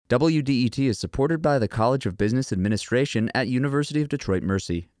WDET is supported by the College of Business Administration at University of Detroit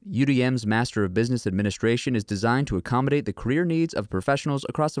Mercy. UDM's Master of Business Administration is designed to accommodate the career needs of professionals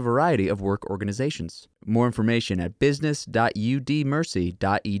across a variety of work organizations. More information at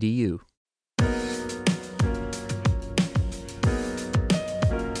business.udmercy.edu.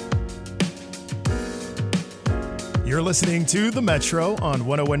 You're listening to The Metro on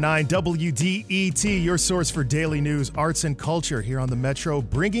 1019 WDET, your source for daily news, arts, and culture here on The Metro,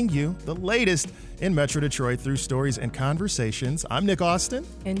 bringing you the latest in Metro Detroit through stories and conversations. I'm Nick Austin.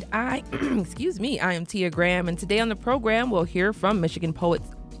 And I am Tia Graham. And today on the program, we'll hear from Michigan poet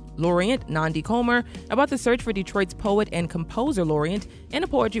laureate Nandi Comer about the search for Detroit's poet and composer laureate and a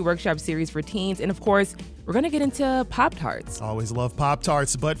poetry workshop series for teens. And of course, we're going to get into Pop-Tarts. Always love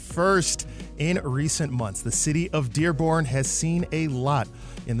Pop-Tarts. But first, in recent months, the city of Dearborn has seen a lot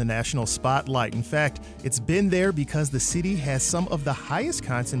in the national spotlight. In fact, it's been there because the city has some of the highest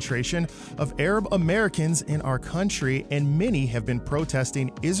concentration of Arab Americans in our country, and many have been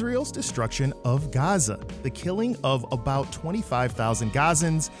protesting Israel's destruction of Gaza, the killing of about 25,000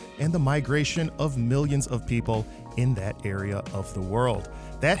 Gazans, and the migration of millions of people in that area of the world.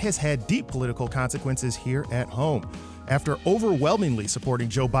 That has had deep political consequences here at home. After overwhelmingly supporting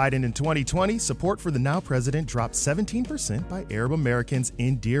Joe Biden in 2020, support for the now president dropped 17% by Arab Americans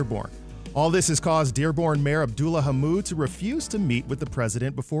in Dearborn. All this has caused Dearborn Mayor Abdullah Hammoud to refuse to meet with the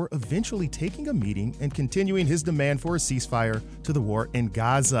president before eventually taking a meeting and continuing his demand for a ceasefire to the war in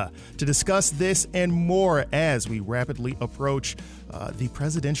Gaza. To discuss this and more as we rapidly approach the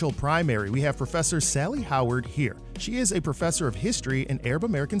presidential primary, we have Professor Sally Howell here. She is a professor of history and Arab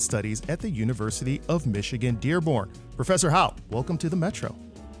American studies at the University of Michigan-Dearborn. Professor Howell, welcome to the Metro.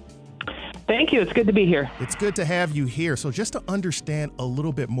 Thank you. It's good to be here. It's good to have you here. So just to understand a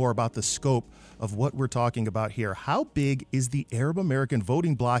little bit more about the scope of what we're talking about here, how big is the Arab American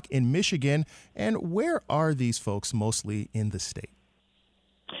voting bloc in Michigan, and where are these folks mostly in the state?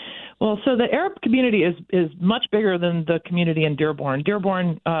 Well, so the Arab community is much bigger than the community in Dearborn.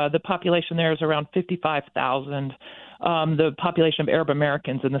 Dearborn, the population there is around 55,000. The population of Arab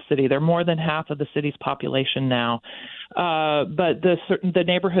Americans in the city. They're more than half of the city's population now. But the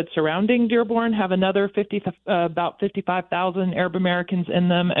neighborhoods surrounding Dearborn have another about 55,000 Arab Americans in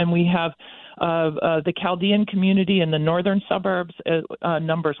them, and we have the Chaldean community in the northern suburbs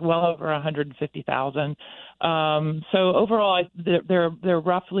numbers well over 150,000. So overall, they're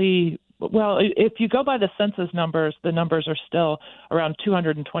roughly. Well, if you go by the census numbers, the numbers are still around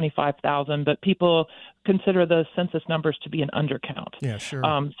 225,000, but people consider the census numbers to be an undercount. Yeah, sure.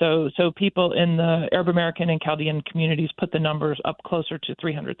 So people in the Arab American and Chaldean communities put the numbers up closer to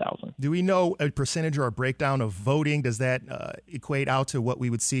 300,000. Do we know a percentage or a breakdown of voting? Does that equate out to what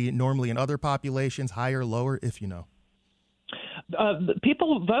we would see normally in other populations, higher, lower, if you know?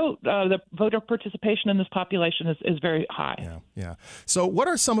 People vote. The voter participation in this population is very high. Yeah. So what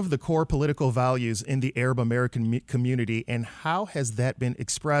are some of the core political values in the Arab American community, and how has that been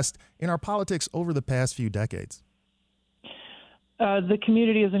expressed in our politics over the past few decades? The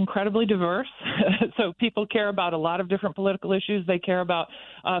community is incredibly diverse, so people care about a lot of different political issues. They care about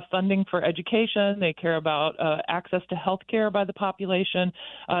funding for education. They care about access to health care by the population.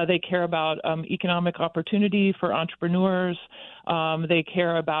 They care about economic opportunity for entrepreneurs. They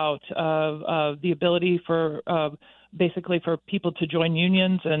care about the ability for basically for people to join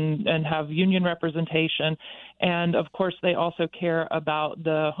unions and have union representation. And, of course, they also care about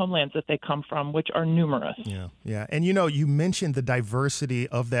the homelands that they come from, which are numerous. Yeah. And, you mentioned the diversity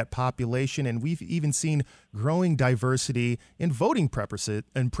of that population, and we've even seen growing diversity in voting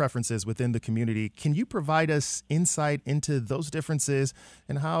preferences within the community. Can you provide us insight into those differences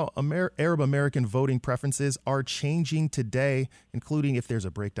and how Arab American voting preferences are changing today, including if there's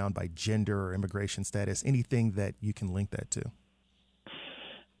a breakdown by gender or immigration status, anything that you can link that to?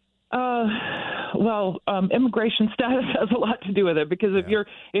 Immigration status has a lot to do with it, because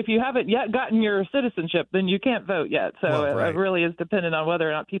if you haven't yet gotten your citizenship, then you can't vote yet. So it really is dependent on whether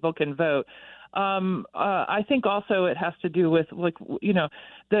or not people can vote. I think also it has to do with,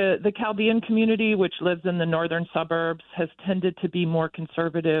 the Chaldean community, which lives in the northern suburbs, has tended to be more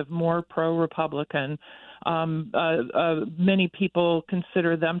conservative, more pro-Republican. Many people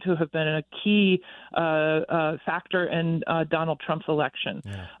consider them to have been a key factor in Donald Trump's election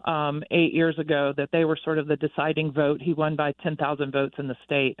 8 years ago, that they were sort of the deciding vote. He won by 10,000 votes in the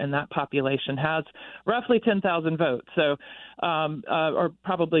state, and that population has roughly 10,000 votes. So, or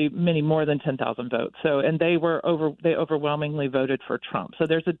probably many more than 10,000 votes. So, and they overwhelmingly voted for Trump. So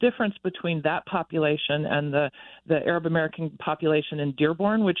there's a difference between that population and the Arab American population in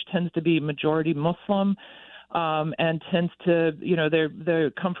Dearborn, which tends to be majority Muslim. and tends to,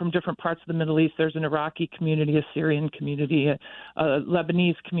 they come from different parts of the Middle East. There's an Iraqi community, a Syrian community, a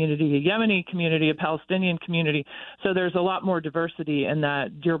Lebanese community, a Yemeni community, a Palestinian community. So there's a lot more diversity in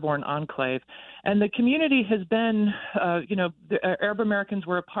that Dearborn enclave. And the community has been, the Arab Americans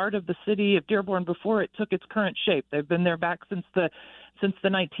were a part of the city of Dearborn before it took its current shape. They've been there back since the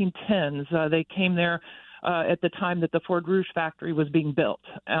 1910s. They came there at the time that the Ford Rouge factory was being built.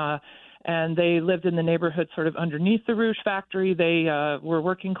 And they lived in the neighborhood sort of underneath the Rouge factory. They were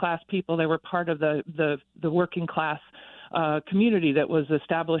working class people. They were part of the working class community that was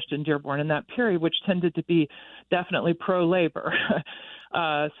established in Dearborn in that period, which tended to be definitely pro-labor.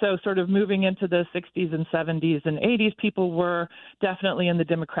 So sort of moving into the 60s and 70s and 80s, people were definitely in the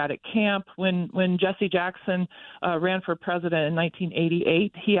Democratic camp. When Jesse Jackson ran for president in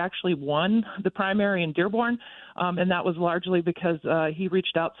 1988, he actually won the primary in Dearborn, and that was largely because he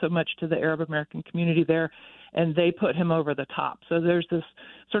reached out so much to the Arab American community there, and they put him over the top. So there's this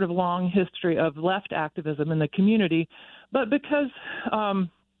sort of long history of left activism in the community, but because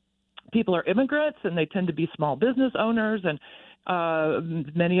people are immigrants and they tend to be small business owners and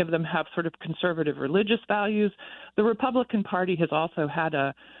many of them have sort of conservative religious values. The Republican Party has also had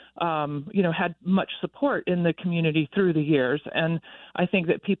had much support in the community through the years. And I think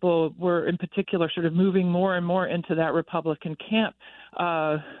that people were in particular sort of moving more and more into that Republican camp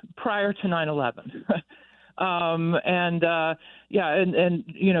prior to 9/11.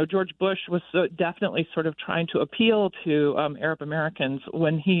 George Bush was definitely sort of trying to appeal to Arab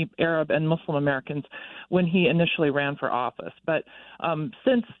and Muslim Americans when he initially ran for office. But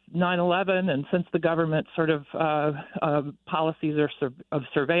since 9/11 and since the government sort of policies of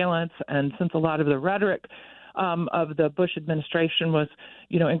surveillance and since a lot of the rhetoric of the Bush administration was,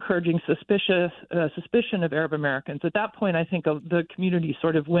 encouraging suspicion of Arab Americans. At that point, I think the community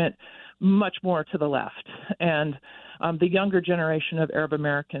sort of went much more to the left. And the younger generation of Arab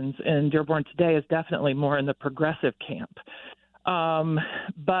Americans in Dearborn today is definitely more in the progressive camp.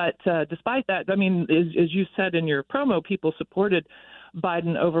 But despite that, I mean, as you said in your promo, people supported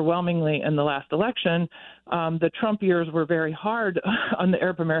Biden overwhelmingly in the last election. The Trump years were very hard on the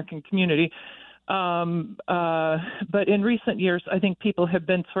Arab American community. But in recent years, I think people have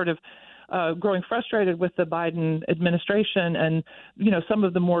been sort of growing frustrated with the Biden administration and, some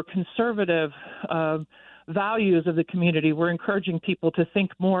of the more conservative values of the community. We're encouraging people to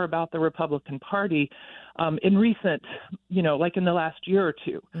think more about the Republican Party in recent, like in the last year or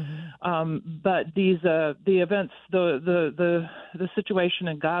two. Mm-hmm. But the events, the situation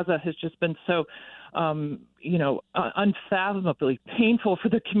in Gaza has just been so unfathomably painful for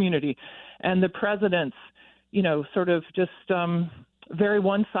the community. And the president's, sort of just very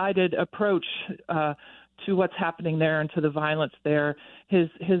one-sided approach to what's happening there and to the violence there, his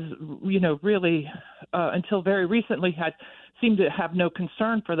really, until very recently seemed to have no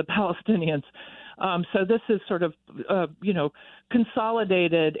concern for the Palestinians. So this is sort of,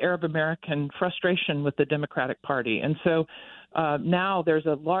 consolidated Arab American frustration with the Democratic Party. And so now there's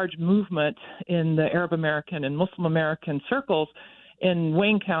a large movement in the Arab American and Muslim American circles in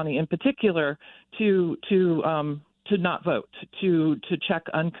Wayne County in particular to not vote, to check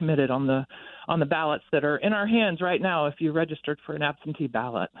uncommitted on the ballots that are in our hands right now if you registered for an absentee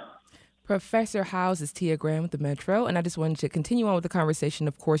ballot. Professor Howell is Tia Graham with the Metro, and I just wanted to continue on with the conversation.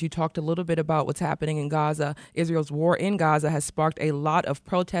 Of course, you talked a little bit about what's happening in Gaza. Israel's war in Gaza has sparked a lot of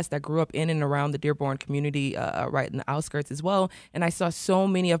protests that grew up in and around the Dearborn community, right in the outskirts as well. And I saw so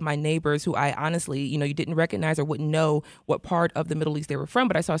many of my neighbors who I honestly, you didn't recognize or wouldn't know what part of the Middle East they were from,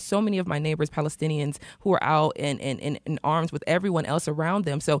 but I saw so many of my neighbors, Palestinians, who were out in arms with everyone else around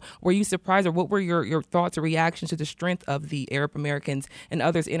them. So were you surprised, or what were your thoughts or reactions to the strength of the Arab Americans and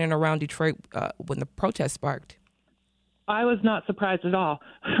others in and around Detroit when the protest sparked? I was not surprised at all.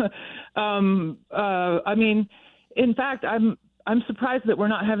 I mean, in fact, I'm surprised that we're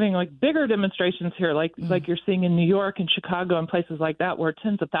not having like bigger demonstrations here, like you're seeing in New York and Chicago and places like that, where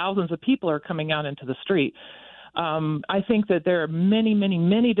tens of thousands of people are coming out into the street. I think that there are many, many,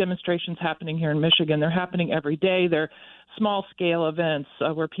 many demonstrations happening here in Michigan. They're happening every day. They're small-scale events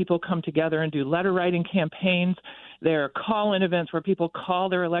where people come together and do letter-writing campaigns. There are call-in events where people call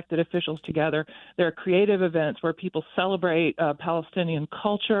their elected officials together. There are creative events where people celebrate Palestinian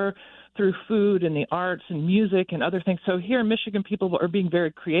culture through food and the arts and music and other things. So here in Michigan, people are being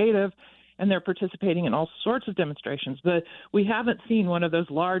very creative, and they're participating in all sorts of demonstrations. But we haven't seen one of those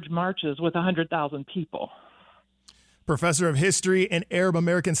large marches with 100,000 people. Professor of History and Arab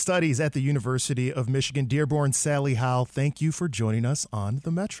American Studies at the University of Michigan-Dearborn, Sally Howell, thank you for joining us on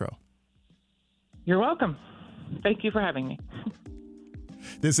the Metro. You're welcome. Thank you for having me.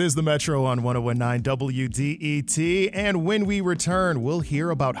 This is the Metro on 101.9 WDET, and when we return, we'll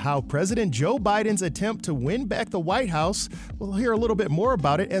hear about how President Joe Biden's attempt to win back the White House. We'll hear a little bit more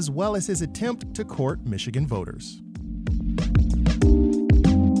about it, as well as his attempt to court Michigan voters.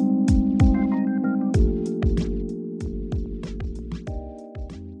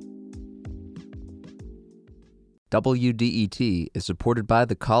 WDET is supported by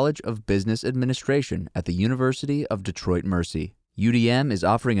the College of Business Administration at the University of Detroit Mercy. UDM is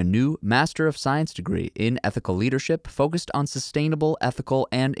offering a new Master of Science degree in ethical leadership focused on sustainable, ethical,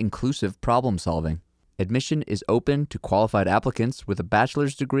 and inclusive problem solving. Admission is open to qualified applicants with a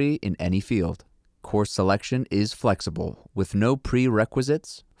bachelor's degree in any field. Course selection is flexible, with no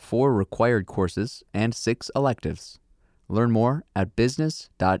prerequisites, 4 required courses, and 6 electives. Learn more at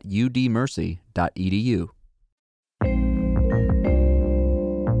business.udmercy.edu.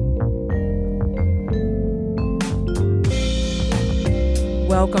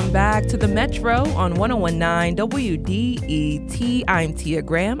 Welcome back to the Metro on 101.9 WDET. I'm Tia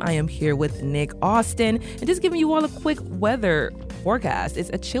Graham. I am here with Nick Austin and just giving you all a quick weather forecast. It's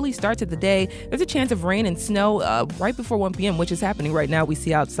a chilly start to the day. There's a chance of rain and snow right before 1 p.m., which is happening right now. We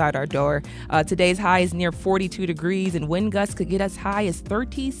see outside our door. Today's high is near 42 degrees and wind gusts could get as high as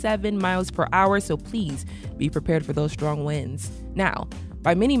 37 miles per hour. So please be prepared for those strong winds. Now,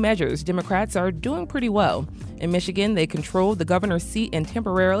 by many measures, Democrats are doing pretty well. In Michigan, they controlled the governor's seat and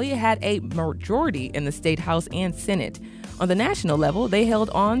temporarily had a majority in the state House and Senate. On the national level, they held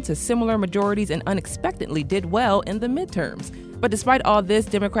on to similar majorities and unexpectedly did well in the midterms. But despite all this,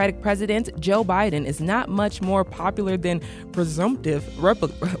 Democratic President Joe Biden is not much more popular than presumptive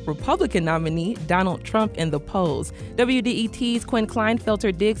Republican nominee Donald Trump in the polls. WDET's Quinn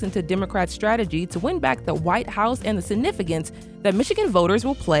Kleinfelter digs into Democrats' strategy to win back the White House and the significance that Michigan voters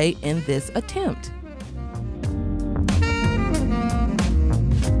will play in this attempt.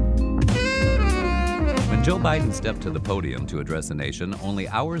 When Joe Biden stepped to the podium to address the nation only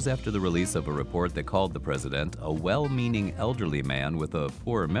hours after the release of a report that called the president a well-meaning elderly man with a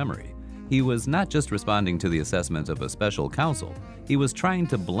poor memory, he was not just responding to the assessment of a special counsel, he was trying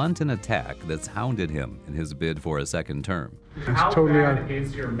to blunt an attack that's hounded him in his bid for a second term. How bad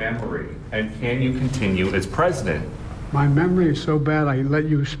is your memory, and can you continue as president? My memory is so bad I let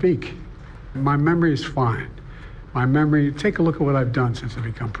you speak. My memory is fine. My memory, take a look at what I've done since I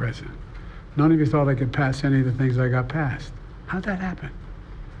become president. None of you thought I could pass any of the things I got passed. How'd that happen?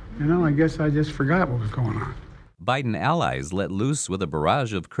 I guess I just forgot what was going on. Biden allies let loose with a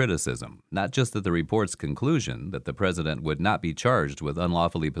barrage of criticism, not just at the report's conclusion that the president would not be charged with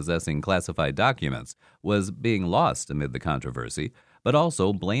unlawfully possessing classified documents was being lost amid the controversy, but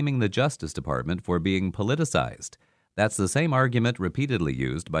also blaming the Justice Department for being politicized. That's the same argument repeatedly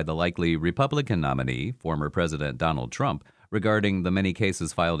used by the likely Republican nominee, former President Donald Trump, regarding the many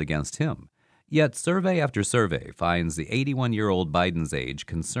cases filed against him. Yet survey after survey finds the 81-year-old Biden's age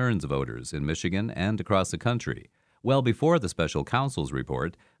concerns voters in Michigan and across the country. Well before the special counsel's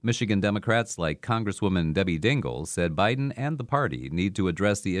report, Michigan Democrats like Congresswoman Debbie Dingell said Biden and the party need to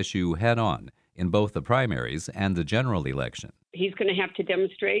address the issue head-on in both the primaries and the general election. He's going to have to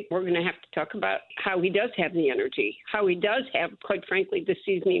demonstrate. We're going to have to talk about how he does have the energy, how he does have, quite frankly, the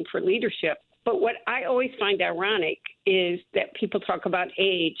seasoning for leadership. But what I always find ironic is that people talk about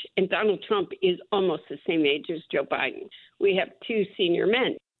age, and Donald Trump is almost the same age as Joe Biden. We have 2 senior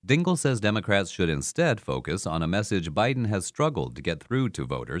men. Dingell says Democrats should instead focus on a message Biden has struggled to get through to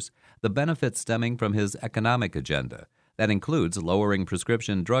voters, the benefits stemming from his economic agenda. That includes lowering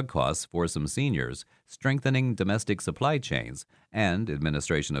prescription drug costs for some seniors, strengthening domestic supply chains, and,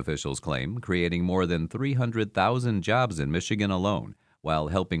 administration officials claim, creating more than 300,000 jobs in Michigan alone, while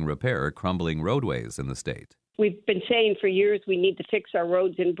helping repair crumbling roadways in the state. We've been saying for years we need to fix our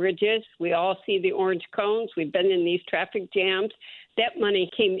roads and bridges. We all see the orange cones. We've been in these traffic jams. That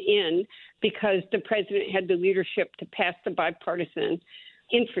money came in because the president had the leadership to pass the bipartisan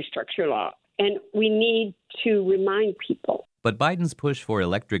infrastructure law. And we need to remind people. But Biden's push for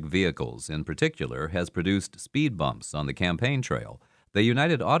electric vehicles, in particular, has produced speed bumps on the campaign trail. The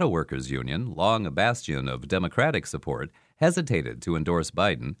United Auto Workers Union, long a bastion of Democratic support, hesitated to endorse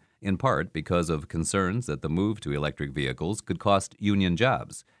Biden, in part because of concerns that the move to electric vehicles could cost union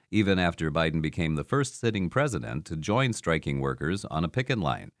jobs, even after Biden became the first sitting president to join striking workers on a picket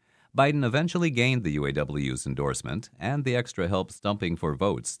line. Biden eventually gained the UAW's endorsement and the extra help stumping for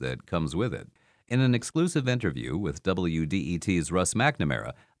votes that comes with it. In an exclusive interview with WDET's Russ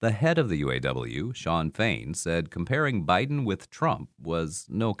McNamara, the head of the UAW, Sean Fain, said comparing Biden with Trump was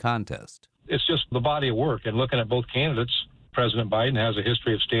no contest. It's just the body of work, and looking at both candidates, President Biden has a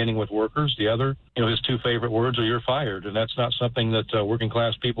history of standing with workers. The other, his two favorite words are "you're fired," and that's not something that working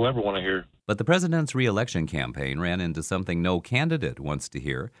class people ever want to hear. But the president's re-election campaign ran into something no candidate wants to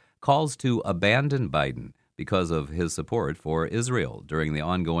hear: calls to abandon Biden because of his support for Israel during the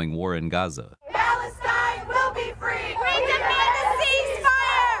ongoing war in Gaza. Palestine will be free! We demand a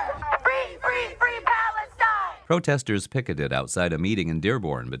ceasefire! Free, free, free Palestine! Protesters picketed outside a meeting in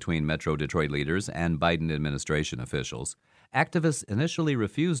Dearborn between Metro Detroit leaders and Biden administration officials. Activists initially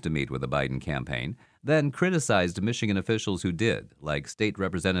refused to meet with the Biden campaign, then criticized Michigan officials who did, like State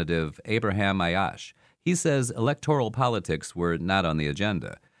Representative Abraham Ayash. He says electoral politics were not on the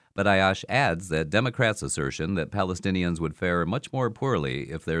agenda. But Ayash adds that Democrats' assertion that Palestinians would fare much more poorly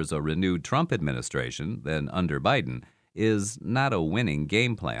if there's a renewed Trump administration than under Biden is not a winning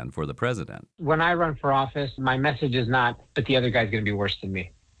game plan for the president. When I run for office, my message is not that the other guy's going to be worse than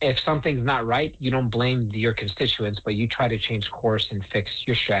me. If something's not right, you don't blame your constituents, but you try to change course and fix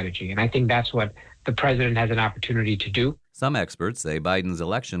your strategy. And I think that's what the president has an opportunity to do. Some experts say Biden's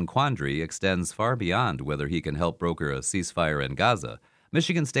election quandary extends far beyond whether he can help broker a ceasefire in Gaza.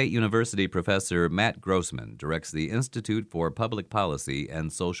 Michigan State University professor Matt Grossman directs the Institute for Public Policy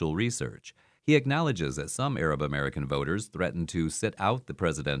and Social Research. He acknowledges that some Arab American voters threaten to sit out the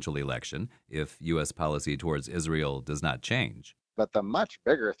presidential election if U.S. policy towards Israel does not change. But the much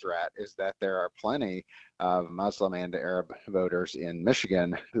bigger threat is that there are plenty of Muslim and Arab voters in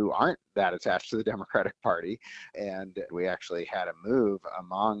Michigan who aren't that attached to the Democratic Party. And we actually had a move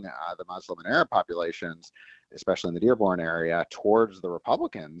among the Muslim and Arab populations, especially in the Dearborn area, towards the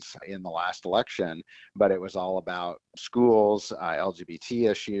Republicans in the last election. But it was all about schools,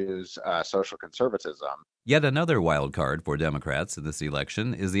 LGBT issues, social conservatism. Yet another wild card for Democrats in this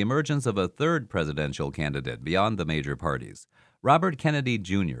election is the emergence of a third presidential candidate beyond the major parties. Robert Kennedy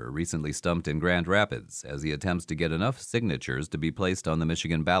Jr. recently stumped in Grand Rapids as he attempts to get enough signatures to be placed on the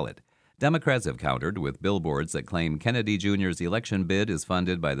Michigan ballot. Democrats have countered with billboards that claim Kennedy Jr.'s election bid is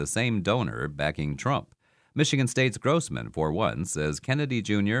funded by the same donor backing Trump. Michigan State's Grossman, for one, says Kennedy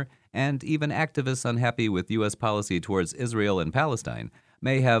Jr. and even activists unhappy with U.S. policy towards Israel and Palestine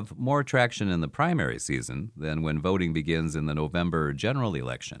may have more traction in the primary season than when voting begins in the November general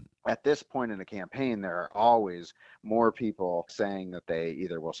election. At this point in the campaign, there are always more people saying that they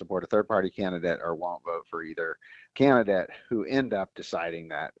either will support a third-party candidate or won't vote for either candidate, who end up deciding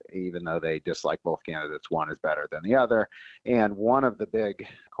that even though they dislike both candidates, one is better than the other. And one of the big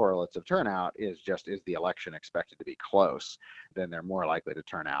correlates of turnout is the election expected to be close? Then they're more likely to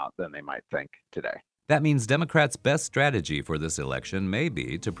turn out than they might think today. That means Democrats' best strategy for this election may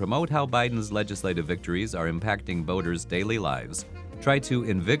be to promote how Biden's legislative victories are impacting voters' daily lives, try to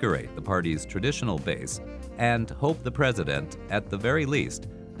invigorate the party's traditional base, and hope the president, at the very least,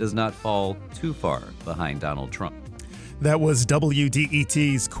 does not fall too far behind Donald Trump. That was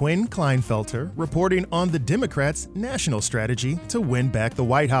WDET's Quinn Kleinfelter reporting on the Democrats' national strategy to win back the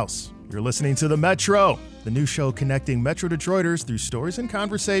White House. You're listening to The Metro, the new show connecting Metro Detroiters through stories and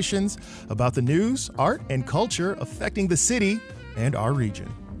conversations about the news, art, and culture affecting the city and our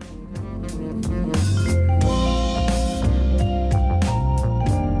region.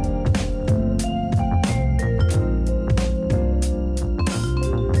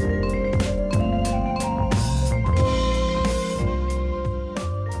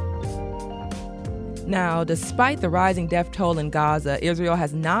 Now, despite the rising death toll in Gaza, Israel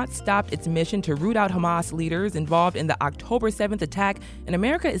has not stopped its mission to root out Hamas leaders involved in the October 7th attack, and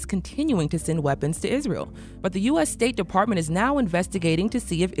America is continuing to send weapons to Israel. But the U.S. State Department is now investigating to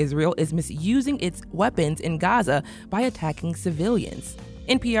see if Israel is misusing its weapons in Gaza by attacking civilians.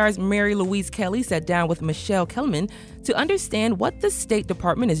 NPR's Mary Louise Kelly sat down with Michelle Kelman to understand what the State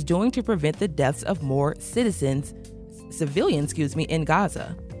Department is doing to prevent the deaths of more civilians, in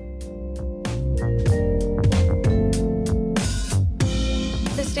Gaza.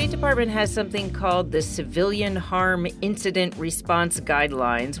 The State Department has something called the Civilian Harm Incident Response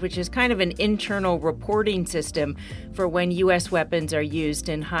Guidelines, which is kind of an internal reporting system for when U.S. weapons are used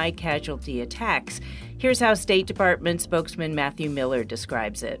in high-casualty attacks. Here's how State Department spokesman Matthew Miller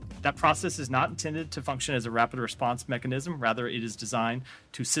describes it. That process is not intended to function as a rapid response mechanism. Rather, it is designed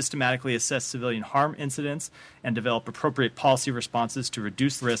to systematically assess civilian harm incidents and develop appropriate policy responses to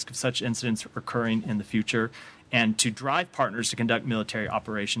reduce the risk of such incidents occurring in the future, and to drive partners to conduct military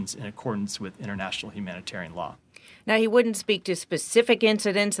operations in accordance with international humanitarian law. Now, he wouldn't speak to specific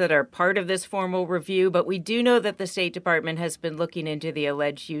incidents that are part of this formal review, but we do know that the State Department has been looking into the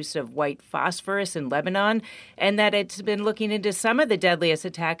alleged use of white phosphorus in Lebanon, and that it's been looking into some of the deadliest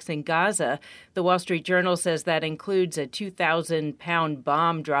attacks in Gaza. The Wall Street Journal says that includes a 2,000-pound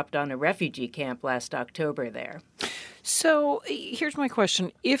bomb dropped on a refugee camp last October there. So here's my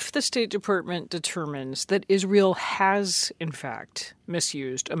question. If the State Department determines that Israel has, in fact,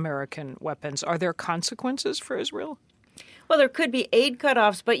 misused American weapons, are there consequences for Israel? Well, there could be aid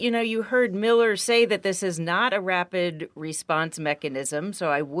cutoffs, but, you heard Miller say that this is not a rapid response mechanism, so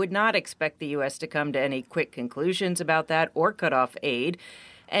I would not expect the U.S. to come to any quick conclusions about that or cut off aid.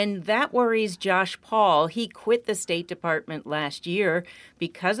 And that worries Josh Paul. He quit the State Department last year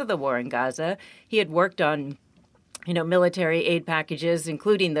because of the war in Gaza. He had worked on military aid packages,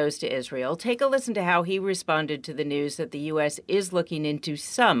 including those to Israel. Take a listen to how he responded to the news that the U.S. is looking into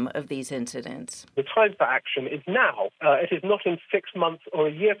some of these incidents. The time for action is now. It is not in 6 months or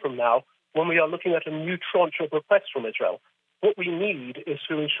a year from now when we are looking at a new tranche of requests from Israel. What we need is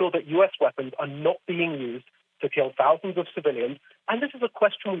to ensure that U.S. weapons are not being used to kill thousands of civilians. And this is a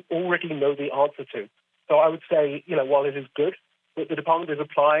question we already know the answer to. So I would say, while it is good that the department is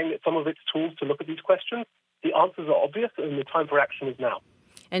applying some of its tools to look at these questions, the answers are obvious, and the time for action is now.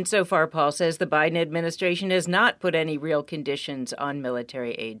 And so far, Paul says the Biden administration has not put any real conditions on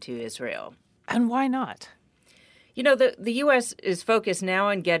military aid to Israel. And why not? The U.S. is focused now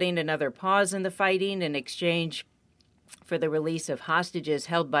on getting another pause in the fighting in exchange for the release of hostages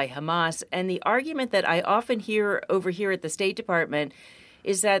held by Hamas. And the argument that I often hear over here at the State Department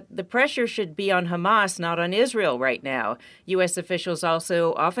is that the pressure should be on Hamas, not on Israel right now. U.S. officials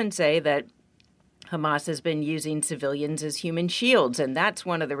also often say that Hamas has been using civilians as human shields, and that's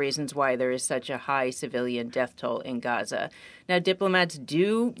one of the reasons why there is such a high civilian death toll in Gaza. Now, diplomats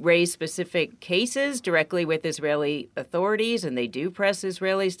do raise specific cases directly with Israeli authorities, and they do press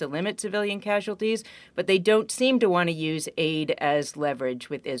Israelis to limit civilian casualties, but they don't seem to want to use aid as leverage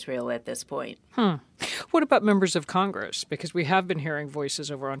with Israel at this point. What about members of Congress? Because we have been hearing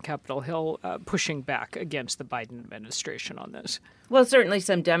voices over on Capitol Hill pushing back against the Biden administration on this. Well, certainly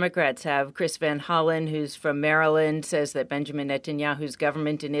some Democrats have. Chris Van Hollen, who's from Maryland, says that Benjamin Netanyahu's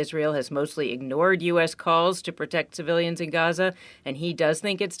government in Israel has mostly ignored U.S. calls to protect civilians in Gaza, and he does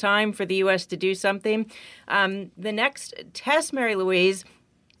think it's time for the U.S. to do something. The next test, Mary Louise,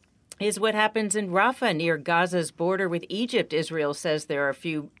 is what happens in Rafah near Gaza's border with Egypt. Israel says there are a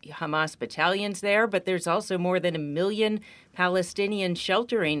few Hamas battalions there, but there's also more than 1 million Palestinians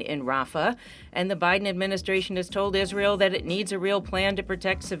sheltering in Rafah. And the Biden administration has told Israel that it needs a real plan to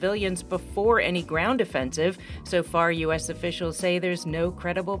protect civilians before any ground offensive. So far, U.S. officials say there's no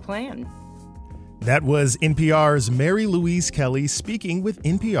credible plan. That was NPR's Mary Louise Kelly speaking with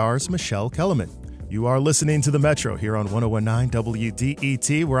NPR's Michelle Kellerman. You are listening to The Metro here on 1019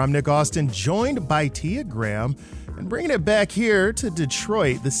 WDET, where I'm Nick Austin, joined by Tia Graham. And bringing it back here to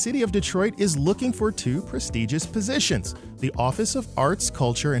Detroit, the city of Detroit is looking for 2 prestigious positions. The Office of Arts,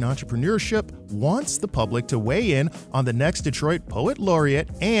 Culture, and Entrepreneurship wants the public to weigh in on the next Detroit Poet Laureate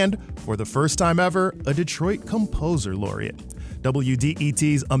and, for the first time ever, a Detroit Composer Laureate.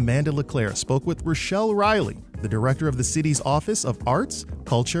 WDET's Amanda LeClaire spoke with Rochelle Riley, the director of the city's Office of Arts,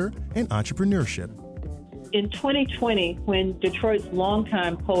 Culture, and Entrepreneurship. In 2020, when Detroit's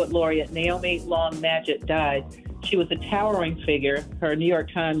longtime poet laureate Naomi Long Madgett died, she was a towering figure. Her New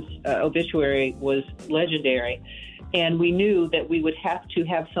York Times obituary was legendary. And we knew that we would have to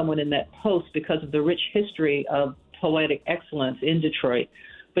have someone in that post because of the rich history of poetic excellence in Detroit.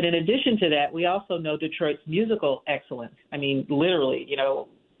 But in addition to that, we also know Detroit's musical excellence. I mean, literally,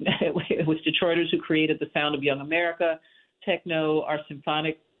 it was Detroiters who created the sound of Young America, techno, our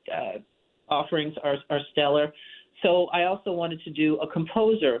symphonic offerings are stellar. So I also wanted to do a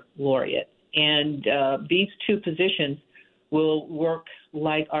composer laureate. And these 2 positions will work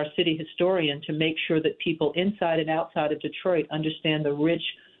like our city historian to make sure that people inside and outside of Detroit understand the rich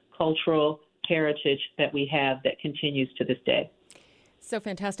cultural heritage that we have that continues to this day. So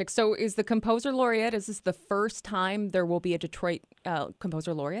fantastic. So is the Composer Laureate, is this the first time there will be a Detroit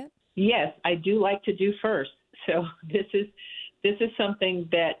Composer Laureate? Yes, I do like to do first. So this is something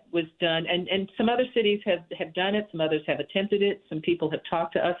that was done, and some other cities have done it. Some others have attempted it. Some people have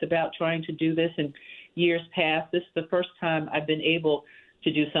talked to us about trying to do this in years past. This is the first time I've been able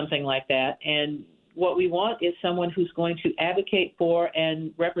to do something like that. And what we want is someone who's going to advocate for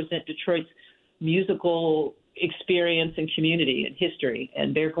and represent Detroit's musical experience and community and history.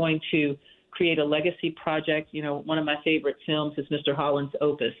 And they're going to create a legacy project. One of my favorite films is Mr. Holland's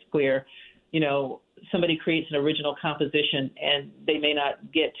Opus, where, somebody creates an original composition and they may not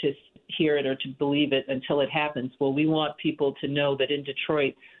get to hear it or to believe it until it happens. Well, we want people to know that in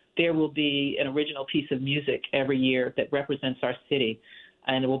Detroit, there will be an original piece of music every year that represents our city,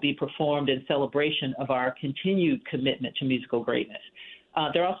 and it will be performed in celebration of our continued commitment to musical greatness.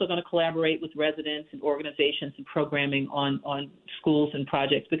 They're also going to collaborate with residents and organizations and programming on schools and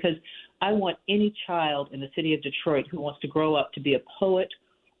projects, because I want any child in the city of Detroit who wants to grow up to be a poet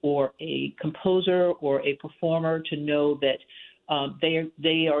or a composer or a performer to know that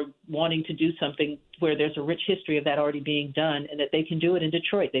they are wanting to do something where there's a rich history of that already being done, and that they can do it in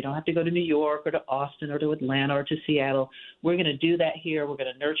Detroit. They don't have to go to New York or to Austin or to Atlanta or to Seattle. We're going to do that here. We're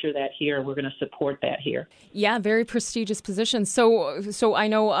going to nurture that here. We're going to support that here. Yeah, very prestigious position. So I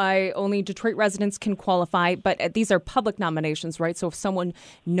know only Detroit residents can qualify, but these are public nominations, right? So if someone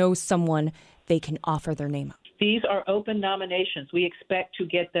knows someone, they can offer their name up. These are open nominations. We expect to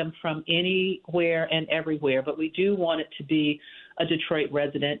get them from anywhere and everywhere, but we do want it to be a Detroit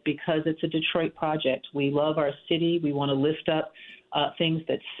resident because it's a Detroit project. We love our city. We want to lift up things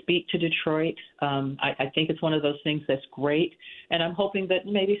that speak to Detroit. I think it's one of those things that's great, and I'm hoping that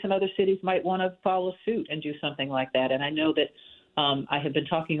maybe some other cities might want to follow suit and do something like that. And I know that I have been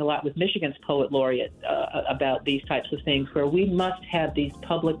talking a lot with Michigan's poet laureate about these types of things, where we must have these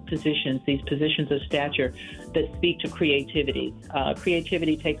public positions, these positions of stature that speak to creativity.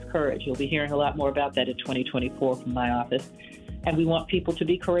 Creativity takes courage. You'll be hearing a lot more about that in 2024 from my office. And we want people to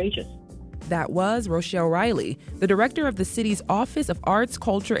be courageous. That was Rochelle Riley, the director of the city's Office of Arts,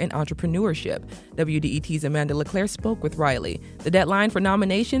 Culture, and Entrepreneurship. WDET's Amanda LeClaire spoke with Riley. The deadline for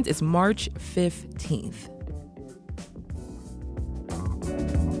nominations is March 15th.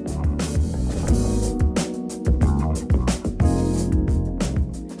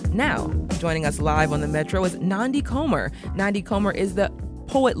 Now, joining us live on the Metro is Nandi Comer. Nandi Comer is the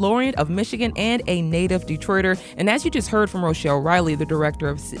Poet Laureate of Michigan and a native Detroiter. And as you just heard from Rochelle Riley, the director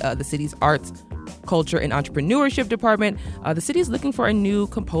of the city's Arts, Culture, and Entrepreneurship Department, the city is looking for a new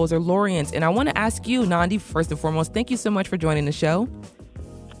composer laureate. And I want to ask you, Nandi, first and foremost, thank you so much for joining the show.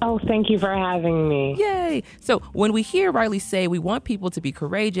 Oh, thank you for having me. Yay. So when we hear Riley say we want people to be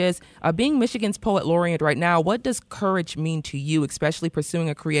courageous, being Michigan's Poet Laureate right now, what does courage mean to you, especially pursuing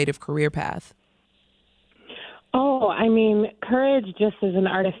a creative career path? Oh, I mean, courage just as an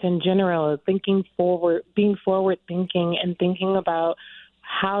artist in general, thinking forward, being forward thinking and thinking about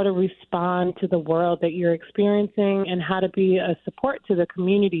how to respond to the world that you're experiencing and how to be a support to the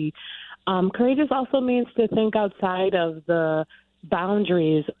community. Courageous also means to think outside of the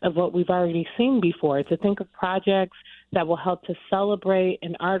boundaries of what we've already seen before, to think of projects that will help to celebrate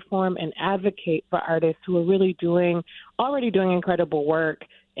an art form and advocate for artists who are already doing incredible work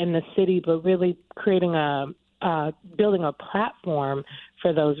in the city, but really creating building a platform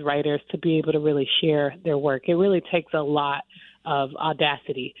for those writers to be able to really share their work. It really takes a lot of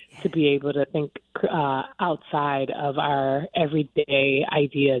audacity to be able to think outside of our everyday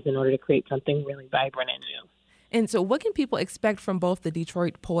ideas in order to create something really vibrant and new. And so what can people expect from both the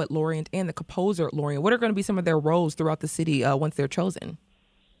Detroit Poet Laureate and the Composer Laureate? What are going to be some of their roles throughout the city once they're chosen?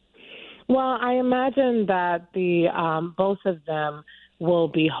 Well, I imagine that both of them will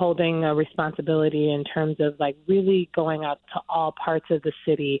be holding a responsibility in terms of like really going out to all parts of the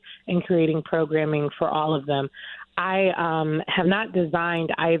city and creating programming for all of them. I have not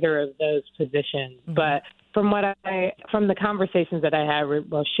designed either of those positions, but from the conversations that I had with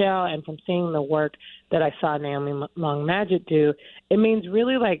Rochelle and from seeing the work that I saw Naomi Long Madgett do, it means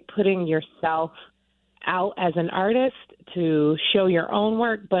really like putting yourself out as an artist to show your own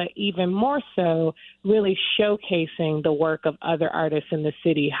work, but even more so, really showcasing the work of other artists in the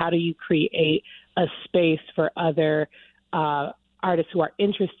city. How do you create a space for other artists who are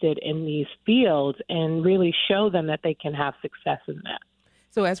interested in these fields and really show them that they can have success in that?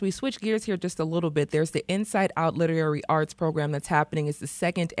 So as we switch gears here just a little bit, there's the Inside Out Literary Arts program that's happening. It's the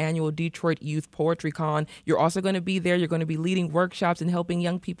second annual Detroit Youth Poetry Con. You're also going to be there. You're going to be leading workshops and helping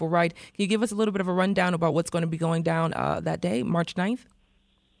young people write. Can you give us a little bit of a rundown about what's going to be going down that day, March 9th?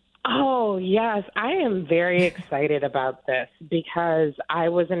 Oh, yes. I am very excited about this because I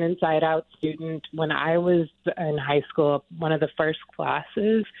was an Inside Out student when I was in high school, one of the first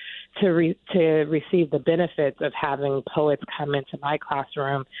classes to receive the benefits of having poets come into my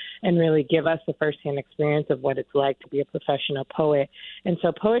classroom and really give us the firsthand experience of what it's like to be a professional poet. And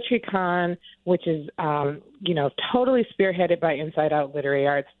so PoetryCon, which is, totally spearheaded by Inside Out Literary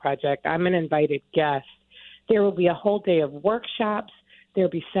Arts Project, I'm an invited guest. There will be a whole day of workshops. There'll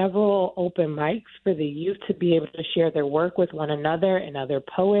be several open mics for the youth to be able to share their work with one another and other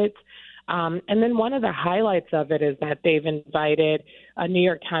poets. And then one of the highlights of it is that they've invited a New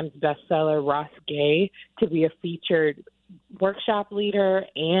York Times bestseller, Ross Gay, to be a featured workshop leader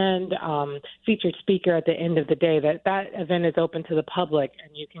and featured speaker at the end of the day. That event is open to the public,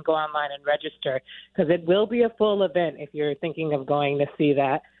 and you can go online and register because it will be a full event if you're thinking of going to see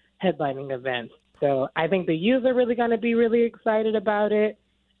that headlining event. So I think the youth are really going to be really excited about it.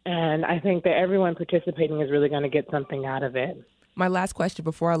 And I think that everyone participating is really going to get something out of it. My last question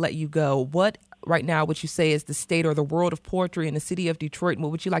before I let you go, what right now would you say is the state or the world of poetry in the city of Detroit, and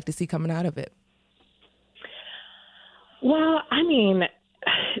what would you like to see coming out of it? Well, I mean,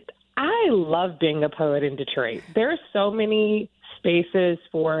 I love being a poet in Detroit. There are so many spaces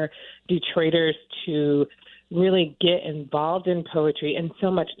for Detroiters to really get involved in poetry, and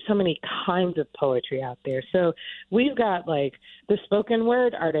so many kinds of poetry out there. So we've got like the spoken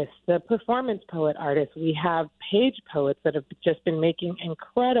word artists, the performance poet artists. We have page poets that have just been making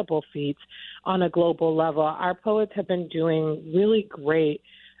incredible feats on a global level. Our poets have been doing really great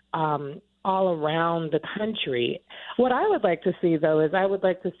all around the country. What I would like to see, though, is I would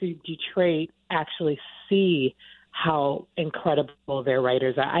like to see Detroit actually see how incredible their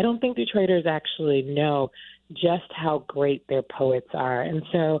writers are. I don't think Detroiters actually know just how great their poets are. And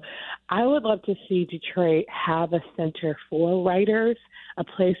so I would love to see Detroit have a center for writers, a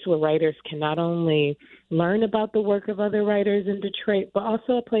place where writers can not only learn about the work of other writers in Detroit, but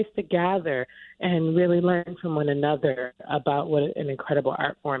also a place to gather and really learn from one another about what an incredible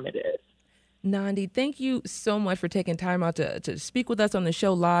art form it is. Nandi, thank you so much for taking time out to speak with us on the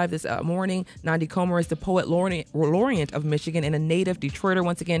show live this morning. Nandi Comer is the poet laureate of Michigan and a native Detroiter.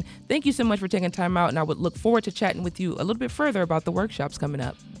 Once again, thank you so much for taking time out, and I would look forward to chatting with you a little bit further about the workshops coming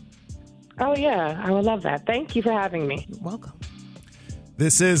up. Oh, yeah, I would love that. Thank you for having me. You're welcome.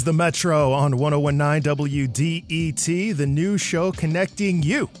 This is The Metro on 101.9 WDET, the news show connecting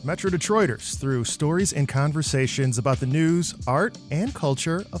you, Metro Detroiters, through stories and conversations about the news, art, and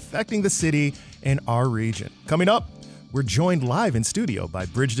culture affecting the city and our region. Coming up, we're joined live in studio by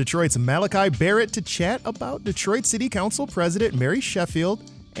Bridge Detroit's Malachi Barrett to chat about Detroit City Council President Mary Sheffield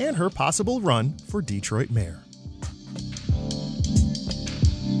and her possible run for Detroit mayor.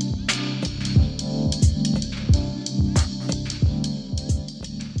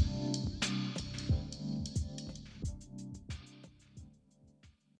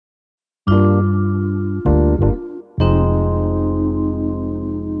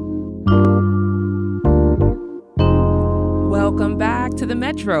 Welcome back to the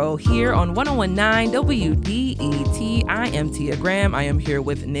Metro here on 101.9 WDET. I am Tia Graham. I am here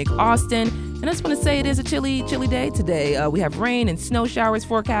with Nick Austin. And I just want to say it is a chilly day today. We have rain and snow showers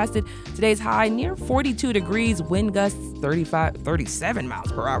forecasted. Today's high near 42 degrees, wind gusts 37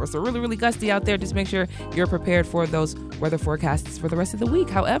 miles per hour. So really, really gusty out there. Just make sure you're prepared for those weather forecasts for the rest of the week.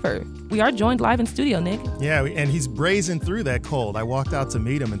 However, we are joined live in studio, Nick. Yeah, and he's brazing through that cold. I walked out to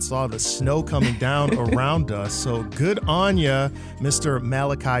meet him and saw the snow coming down around us. So good on you, Mr.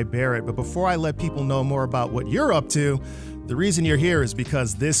 Malachi Barrett. But before I let people know more about what you're up to, the reason you're here is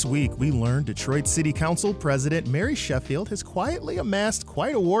because this week we learned Detroit City Council President Mary Sheffield has quietly amassed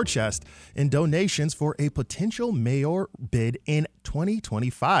quite a war chest in donations for a potential mayor bid in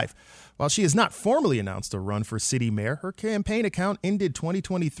 2025. While she has not formally announced a run for city mayor, her campaign account ended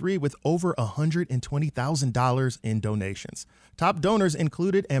 2023 with over $120,000 in donations. Top donors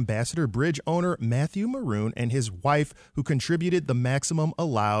included Ambassador Bridge owner Matthew Maroon and his wife, who contributed the maximum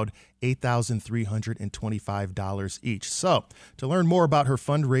allowed $8,325 each. So, to learn more about her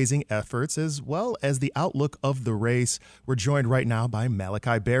fundraising efforts as well as the outlook of the race, we're joined right now by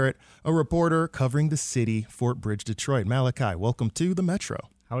Malachi Barrett, a reporter covering the city for Bridge Detroit. Malachi, welcome to the Metro.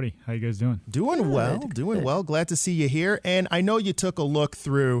 Howdy. How you guys doing? Doing well. Glad to see you here. And I know you took a look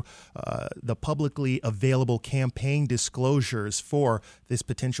through the publicly available campaign disclosures for this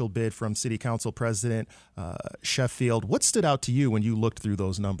potential bid from City Council President Sheffield. What stood out to you when you looked through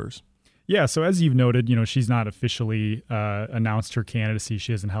those numbers? Yeah, so as you've noted, she's not officially announced her candidacy.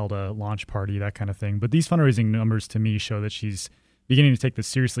 She hasn't held a launch party, that kind of thing. But these fundraising numbers to me show that she's beginning to take this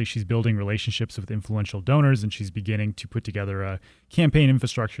seriously. She's building relationships with influential donors, and she's beginning to put together a campaign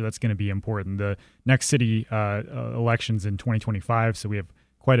infrastructure that's going to be important. The next city election's in 2025, so we have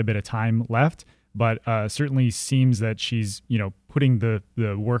quite a bit of time left. But certainly seems that she's, putting the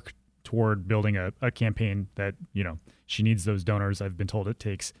work toward building a campaign that, she needs those donors. I've been told it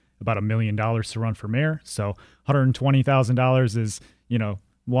takes about $1 million to run for mayor. So $120,000 is,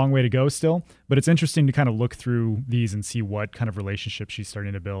 long way to go still. But it's interesting to kind of look through these and see what kind of relationships she's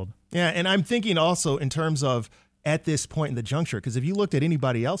starting to build. Yeah, and I'm thinking also in terms of at this point in the juncture, because if you looked at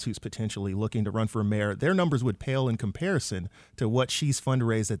anybody else who's potentially looking to run for mayor, their numbers would pale in comparison to what she's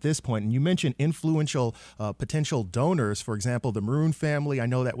fundraised at this point. And you mentioned influential potential donors, for example, the Maroon family. I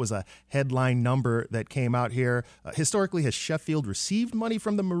know that was a headline number that came out here. Historically, has Sheffield received money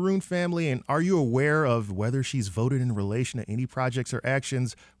from the Maroon family? And are you aware of whether she's voted in relation to any projects or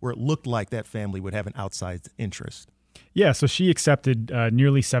actions where it looked like that family would have an outsized interest? Yeah, so she accepted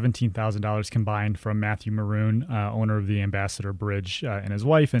nearly $17,000 combined from Matthew Maroon, owner of the Ambassador Bridge, and his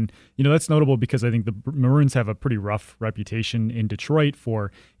wife. And, that's notable because I think the Maroons have a pretty rough reputation in Detroit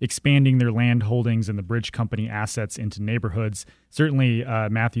for expanding their land holdings and the bridge company assets into neighborhoods. Certainly,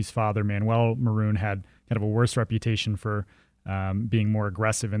 Matthew's father, Manuel Maroon, had kind of a worse reputation for being more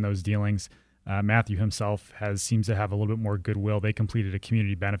aggressive in those dealings. Matthew himself seems to have a little bit more goodwill. They completed a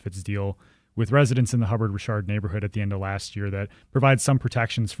community benefits deal with residents in the Hubbard-Richard neighborhood at the end of last year that provides some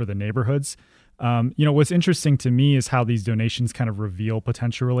protections for the neighborhoods. What's interesting to me is how these donations kind of reveal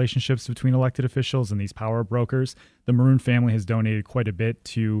potential relationships between elected officials and these power brokers. The Maroon family has donated quite a bit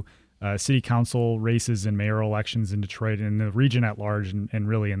to city council races and mayoral elections in Detroit and the region at large and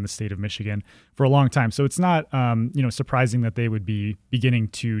really in the state of Michigan for a long time. So it's not, surprising that they would be beginning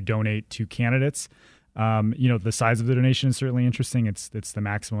to donate to candidates. The size of the donation is certainly interesting. It's the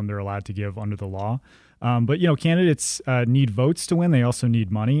maximum they're allowed to give under the law. But candidates need votes to win. They also need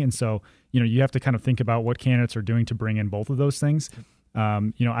money. And so, you have to kind of think about what candidates are doing to bring in both of those things.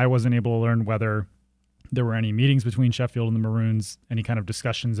 I wasn't able to learn whether there were any meetings between Sheffield and the Maroons, any kind of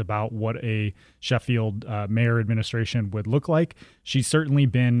discussions about what a Sheffield mayor administration would look like. She's certainly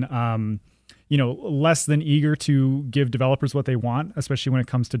been less than eager to give developers what they want, especially when it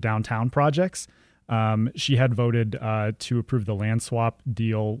comes to downtown projects. She had voted to approve the land swap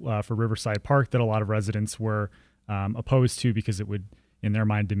deal for Riverside Park that a lot of residents were opposed to because it would, in their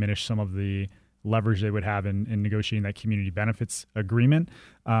mind, diminish some of the leverage they would have in negotiating that community benefits agreement.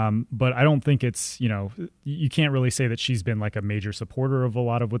 But I don't think it's, you can't really say that she's been like a major supporter of a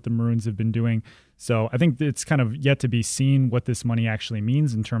lot of what the Maroons have been doing. So I think it's kind of yet to be seen what this money actually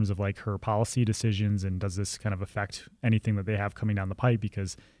means in terms of like her policy decisions, and does this kind of affect anything that they have coming down the pipe?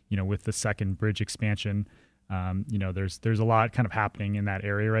 Because, with the second bridge expansion, there's a lot kind of happening in that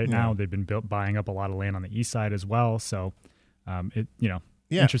area right now. They've been buying up a lot of land on the east side as well. So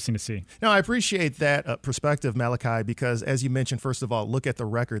interesting to see. No, I appreciate that perspective, Malachi, because as you mentioned, first of all, look at the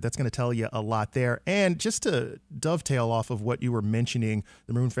record. That's going to tell you a lot there. And just to dovetail off of what you were mentioning,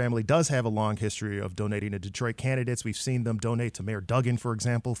 the Maroon family does have a long history of donating to Detroit candidates. We've seen them donate to Mayor Duggan, for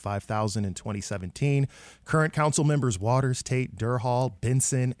example, $5,000 in 2017. Current council members Waters, Tate, Durhal,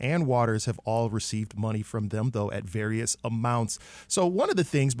 Benson, and Waters have all received money from them, though at various amounts. So one of the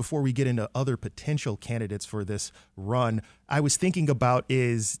things, before we get into other potential candidates for this run, I was thinking about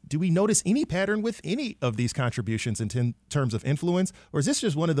is, do we notice any pattern with any of these contributions in terms of influence? Or is this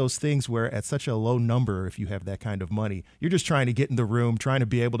just one of those things where at such a low number, if you have that kind of money, you're just trying to get in the room, trying to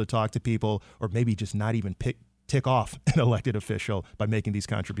be able to talk to people, or maybe just not even tick off an elected official by making these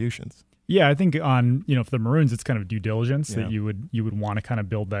contributions? Yeah, I think on, for the Maroons, it's kind of due diligence that you would want to kind of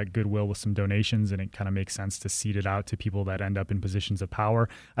build that goodwill with some donations, and it kind of makes sense to seed it out to people that end up in positions of power.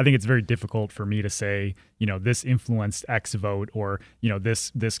 I think it's very difficult for me to say, this influenced X vote, or,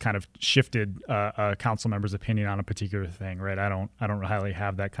 this kind of shifted a council member's opinion on a particular thing, right? I don't really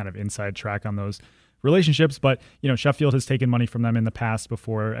have that kind of inside track on those relationships, but Sheffield has taken money from them in the past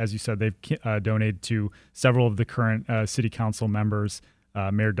before. As you said, they've donated to several of the current city council members.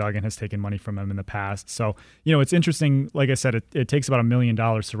 Mayor Duggan has taken money from them in the past. So, it's interesting. Like I said, it takes about $1 million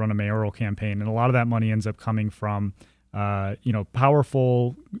to run a mayoral campaign, and a lot of that money ends up coming from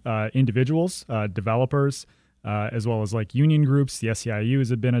powerful individuals, developers, as well as like union groups. The SEIU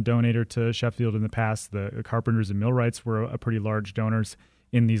has been a donor to Sheffield in the past. The carpenters and millwrights were a pretty large donors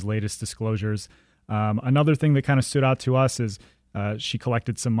in these latest disclosures. Another thing that kind of stood out to us is she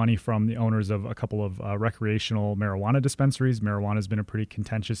collected some money from the owners of a couple of recreational marijuana dispensaries. Marijuana has been a pretty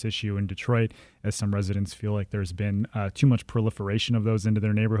contentious issue in Detroit, as some residents feel like there's been too much proliferation of those into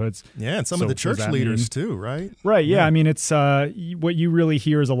their neighborhoods. Yeah, and some of the church leaders too, right? Right, yeah. I mean, it's what you really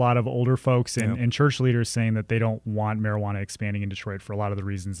hear is a lot of older folks and church leaders saying that they don't want marijuana expanding in Detroit for a lot of the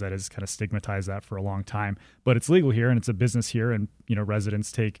reasons that has kind of stigmatized that for a long time. But it's legal here, and it's a business here, and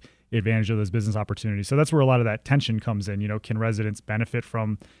residents take advantage of those business opportunities. So that's where a lot of that tension comes in. Can residents benefit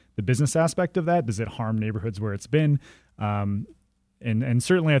from the business aspect of that? Does it harm neighborhoods where it's been? And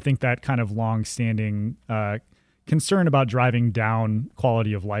certainly I think that kind of long-standing concern about driving down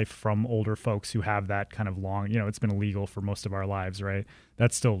quality of life from older folks who have that kind of long, it's been illegal for most of our lives, right?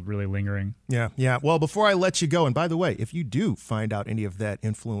 That's still really lingering. Yeah. Well, before I let you go, and by the way, if you do find out any of that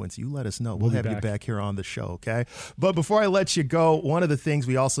influence, you let us know. We'll have you back here on the show, okay? But before I let you go, one of the things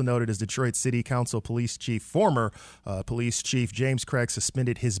we also noted is Detroit City Council former Police Chief James Craig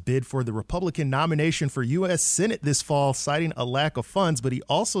suspended his bid for the Republican nomination for U.S. Senate this fall, citing a lack of funds. But he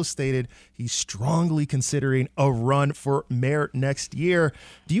also stated he's strongly considering a run for mayor next year.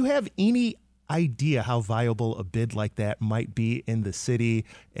 Do you have any idea how viable a bid like that might be in the city?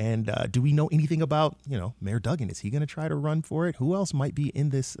 And do we know anything about, Mayor Duggan? Is he going to try to run for it? Who else might be in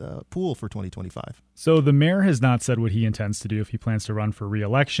this pool for 2025? So the mayor has not said what he intends to do if he plans to run for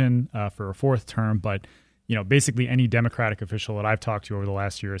re-election for a fourth term, but basically any Democratic official that I've talked to over the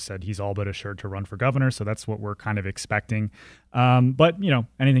last year has said he's all but assured to run for governor. So that's what we're kind of expecting. But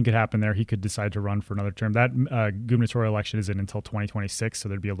anything could happen there. He could decide to run for another term. That gubernatorial election isn't until 2026, so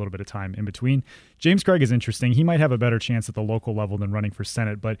there'd be a little bit of time in between. James Craig is interesting. He might have a better chance at the local level than running for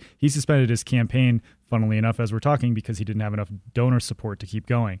Senate, but he suspended his campaign, funnily enough, as we're talking, because he didn't have enough donor support to keep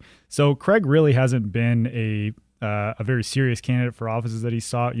going. So Craig really hasn't been a very serious candidate for offices that he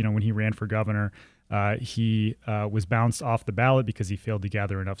sought. When he ran for governor, he was bounced off the ballot because he failed to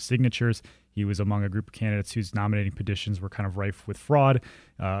gather enough signatures. He was among a group of candidates whose nominating petitions were kind of rife with fraud,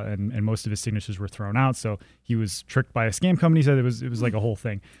 and most of his signatures were thrown out. So he was tricked by a scam company. He said it was like a whole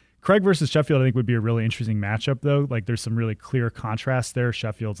thing. Craig versus Sheffield, I think, would be a really interesting matchup, though. Like, there's some really clear contrast there.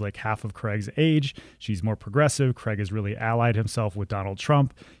 Sheffield's like half of Craig's age. She's more progressive. Craig has really allied himself with Donald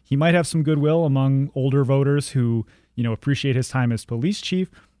Trump. He might have some goodwill among older voters who, appreciate his time as police chief.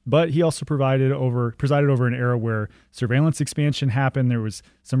 But he also presided over an era where surveillance expansion happened. There was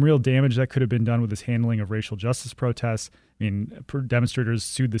some real damage that could have been done with his handling of racial justice protests. I mean, demonstrators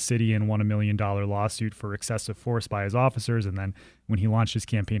sued the city and won $1 million lawsuit for excessive force by his officers. And then when he launched his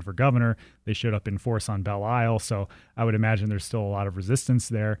campaign for governor, they showed up in force on Belle Isle. So I would imagine there's still a lot of resistance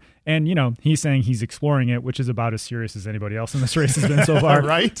there. And, he's saying he's exploring it, which is about as serious as anybody else in this race has been so far.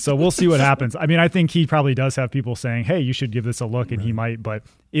 Right. So we'll see what happens. I mean, I think he probably does have people saying, hey, you should give this a look, and he might. But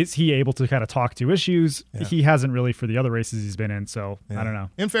is he able to kind of talk to issues? Yeah. He hasn't really for the other races he's been in. So I don't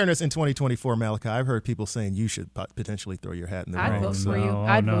know. In fairness, in 2024, Malachi, I've heard people saying you should potentially throw your hat in the ring. I'd vote for you.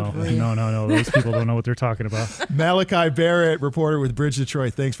 I'd vote for you. No. Those people don't know what they're talking about. Malachi Barrett, reporter with Bridge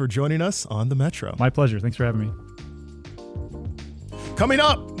Detroit. Thanks for joining us on The Metro. My pleasure. Thanks for having me. Coming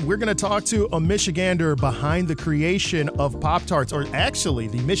up, we're going to talk to a Michigander behind the creation of Pop-Tarts, or actually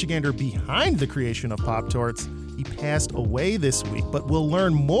the Michigander behind the creation of Pop-Tarts. He passed away this week, but we'll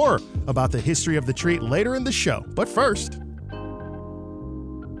learn more about the history of the treat later in the show. But first,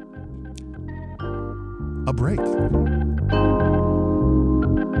 a break.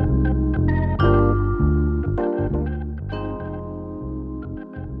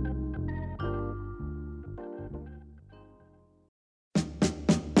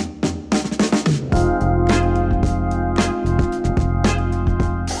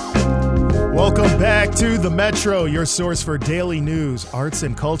 Welcome back to The Metro, your source for daily news, arts,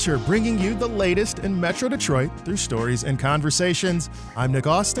 and culture, bringing you the latest in Metro Detroit through stories and conversations. I'm Nick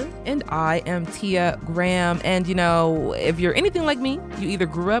Austin. And I am Tia Graham. And, if you're anything like me, you either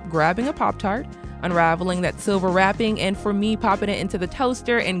grew up grabbing a Pop-Tart, unraveling that silver wrapping, and for me, popping it into the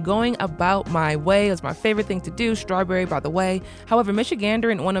toaster and going about my way. It was my favorite thing to do, strawberry by the way. However,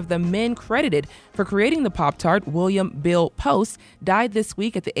 Michigander and one of the men credited for creating the Pop-Tart, William Bill Post, died this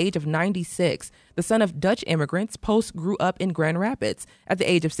week at the age of 96. The son of Dutch immigrants, Post grew up in Grand Rapids. At the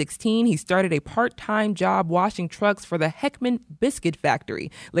age of 16, he started a part-time job washing trucks for the Heckman Biscuit Factory,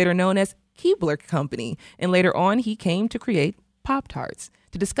 later known as Keebler Company, and later on he came to create Pop-Tarts.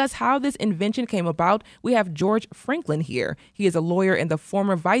 To discuss how this invention came about, we have George Franklin here. He is a lawyer and the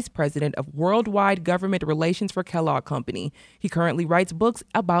former vice president of worldwide government relations for Kellogg Company. He currently writes books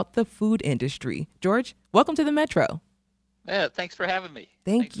about the food industry. George, welcome to the Metro. Yeah, thanks for having me.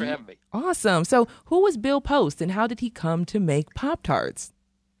 Thanks for having me. Awesome. So who was Bill Post and how did he come to make Pop-Tarts?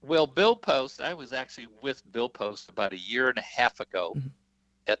 Well, Bill Post, I was actually with Bill Post about 1.5 years ago. Mm-hmm.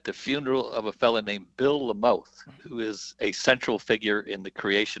 At the funeral of a fellow named Bill Lamoth, who is a central figure in the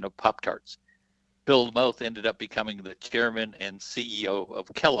creation of Pop-Tarts. Bill Lamoth ended up becoming the chairman and CEO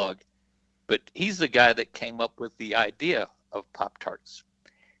of Kellogg, but he's the guy that came up with the idea of Pop-Tarts.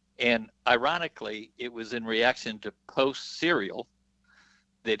 And ironically, it was in reaction to Post cereal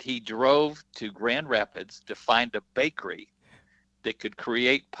that he drove to Grand Rapids to find a bakery that could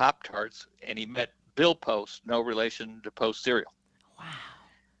create Pop-Tarts, and he met Bill Post, no relation to Post cereal. Wow.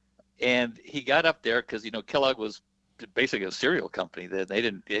 And he got up there because, Kellogg was basically a cereal company. They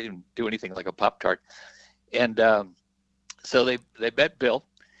didn't do anything like a Pop-Tart. And so they met Bill,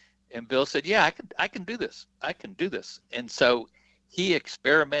 and Bill said, yeah, I can do this. I can do this. And so he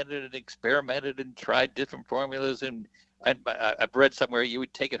experimented and tried different formulas. And I've read somewhere you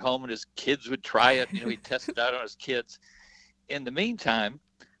would take it home and his kids would try it. He'd test it out on his kids. In the meantime,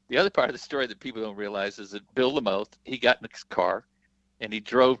 the other part of the story that people don't realize is that Bill Lamoth, he got in his car, and he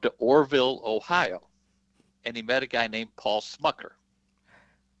drove to Orrville, Ohio, and he met a guy named Paul Smucker.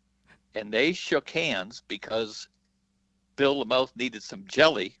 And they shook hands because Bill Lamoth needed some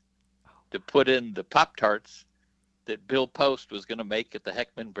jelly to put in the Pop-Tarts that Bill Post was going to make at the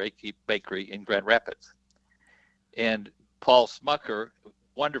Heckman Bakery in Grand Rapids. And Paul Smucker,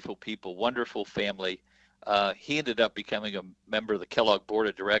 wonderful people, wonderful family. He ended up becoming a member of the Kellogg Board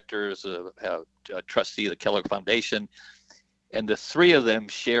of Directors, a trustee of the Kellogg Foundation. And the three of them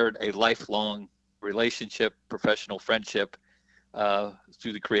shared a lifelong relationship, professional friendship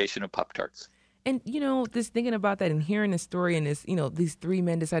through the creation of Pop-Tarts. And, just thinking about that and hearing the story and this, these three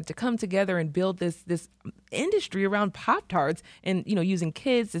men decided to come together and build this industry around Pop-Tarts and, using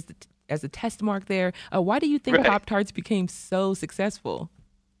kids as a test mark there. Why do you think Right. Pop-Tarts became so successful?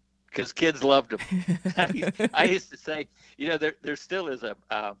 Because kids loved them. I used to say, there still is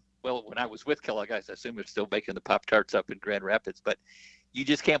when I was with Kellogg, I assume they're still making the Pop-Tarts up in Grand Rapids, but you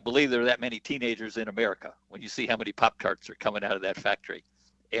just can't believe there are that many teenagers in America when you see how many Pop-Tarts are coming out of that factory.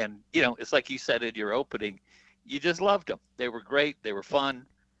 And, it's like you said in your opening, you just loved them. They were great. They were fun.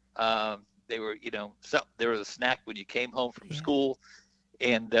 They were, they were a snack when you came home from school.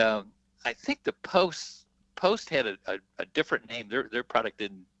 And I think the Post had a different name. Their product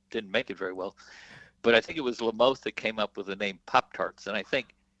didn't make it very well. But I think it was Lamothe that came up with the name Pop-Tarts. And I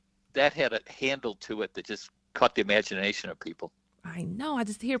think that had a handle to it that just caught the imagination of people. I know. I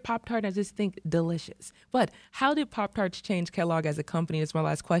just hear Pop-Tart and I just think delicious. But how did Pop-Tarts change Kellogg as a company? That's my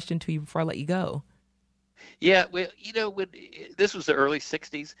last question to you before I let you go. Yeah, well, when this was the early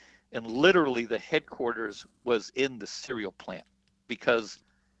 60s, and literally the headquarters was in the cereal plant because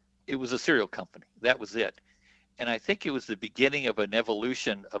it was a cereal company. That was it. And I think it was the beginning of an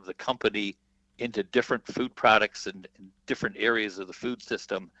evolution of the company into different food products and different areas of the food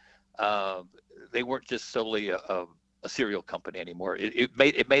system. They weren't just solely a cereal company anymore. It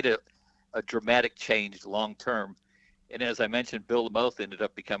made a dramatic change long term. And as I mentioned, Bill Lamothe ended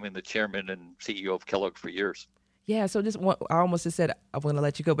up becoming the chairman and CEO of Kellogg for years. Yeah, so I almost just said I'm going to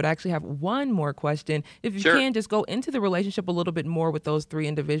let you go, but I actually have one more question. If you Sure. can, just go into the relationship a little bit more with those three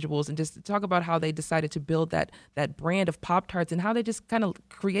individuals and just talk about how they decided to build that brand of Pop-Tarts and how they just kind of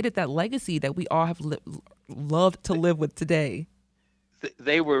created that legacy that we all have loved to live with today.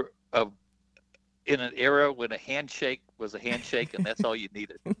 They were in an era when a handshake was a handshake, and that's all you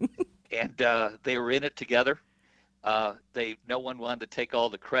needed. And they were in it together. No one wanted to take all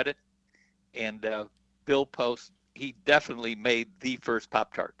the credit. And Bill Post, he definitely made the first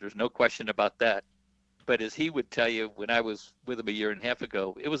Pop-Tart. There's no question about that. But as he would tell you, when I was with him a year and a half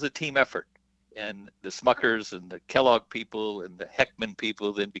ago, it was a team effort. And the Smuckers and the Kellogg people and the Heckman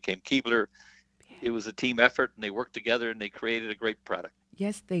people then became Keebler. It was a team effort, and they worked together, and they created a great product.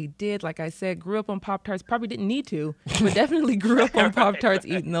 Yes, they did. Like I said, grew up on Pop-Tarts. Probably didn't need to, but definitely grew up on Pop-Tarts,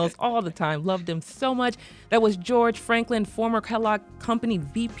 eating those all the time. Loved them so much. That was George Franklin, former Kellogg Company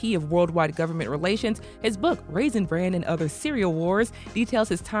VP of Worldwide Government Relations. His book, Raisin Bran and Other Cereal Wars, details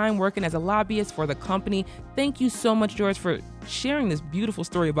his time working as a lobbyist for the company. Thank you so much, George, for sharing this beautiful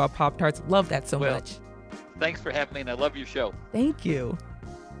story about Pop-Tarts. Love that so much. Thanks for having me, and I love your show. Thank you.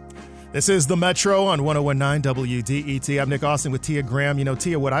 This is The Metro on 101.9 WDET. I'm Nick Austin with Tia Graham.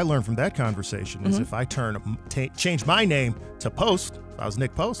 Tia, what I learned from that conversation is if I change my name to Post, if I was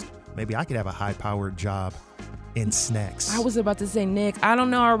Nick Post, maybe I could have a high-powered job in snacks. I was about to say Nick. I don't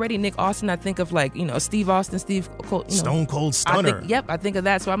know already. Nick Austin, I think of Steve Austin, Steve Cold, Stone Cold Stunner. I think of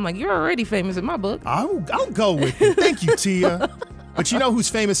that. So I'm like, you're already famous in my book. I'll go with it. Thank you, Tia. But you know who's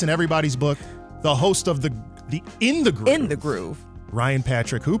famous in everybody's book? The host of the In the Groove. In the Groove. Ryan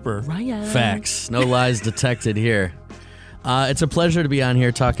Patrick Hooper. Ryan. Facts. No lies detected here. It's a pleasure to be on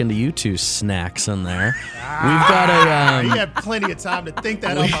here talking to you two snacks in there. We've got you have plenty of time to think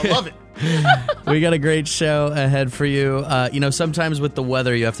that up. I love it. We got a great show ahead for you. Sometimes with the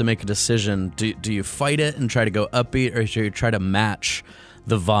weather, you have to make a decision. Do you fight it and try to go upbeat, or do you try to match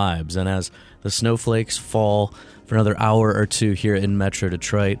the vibes? And as the snowflakes fall for another hour or two here in Metro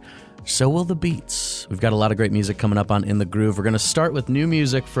Detroit, so will the beats. We've got a lot of great music coming up on In the Groove. We're going to start with new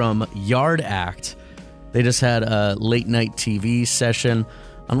music from Yard Act. They just had a late night TV session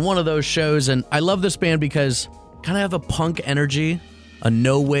on one of those shows, and I love this band because kind of have a punk energy, a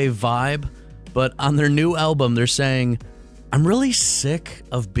no-wave vibe, but on their new album, they're saying, I'm really sick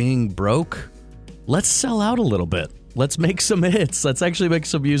of being broke. Let's sell out a little bit. Let's make some hits. Let's actually make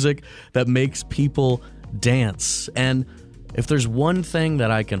some music that makes people dance. And if there's one thing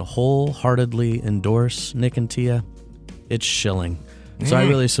that I can wholeheartedly endorse, Nick and Tia, it's shilling. So I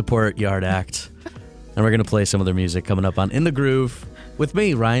really support Yard Act. And we're going to play some of their music coming up on In the Groove with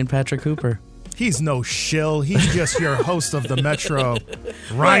me, Ryan Patrick Hooper. He's no shill. He's just your host of the Metro,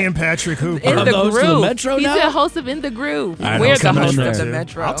 Ryan Patrick Hooper. In the host Groove. of the Metro He's now? the host of In the Groove. We're the host there. of the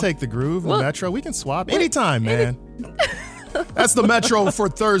Metro. I'll take the Groove, the Metro. We can swap anytime, man. That's the Metro for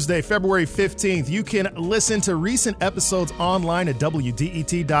Thursday, February 15th. You can listen to recent episodes online at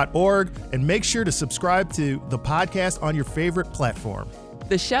WDET.org and make sure to subscribe to the podcast on your favorite platform.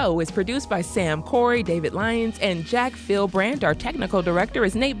 The show is produced by Sam Corey, David Lyons, and Jack Philbrandt. Our technical director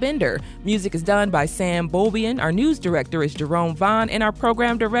is Nate Bender. Music is done by Sam Bolbian. Our news director is Jerome Vaughn, and our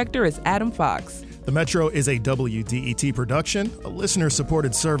program director is Adam Fox. The Metro is a WDET production, a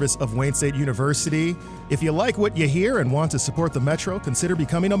listener-supported service of Wayne State University. If you like what you hear and want to support the Metro, consider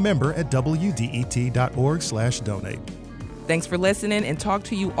becoming a member at WDET.org/donate. Thanks for listening, and talk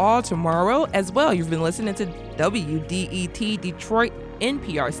to you all tomorrow as well. You've been listening to WDET Detroit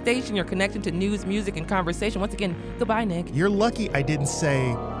NPR station. You're connected to news, music, and conversation. Once again, goodbye, Nick. You're lucky I didn't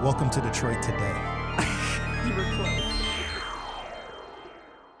say, welcome to Detroit today. You were close.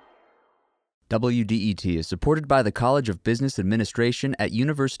 WDET is supported by the College of Business Administration at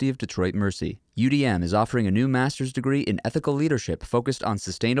University of Detroit Mercy. UDM is offering a new master's degree in ethical leadership focused on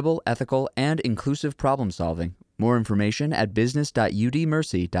sustainable, ethical, and inclusive problem solving. More information at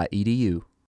business.udmercy.edu.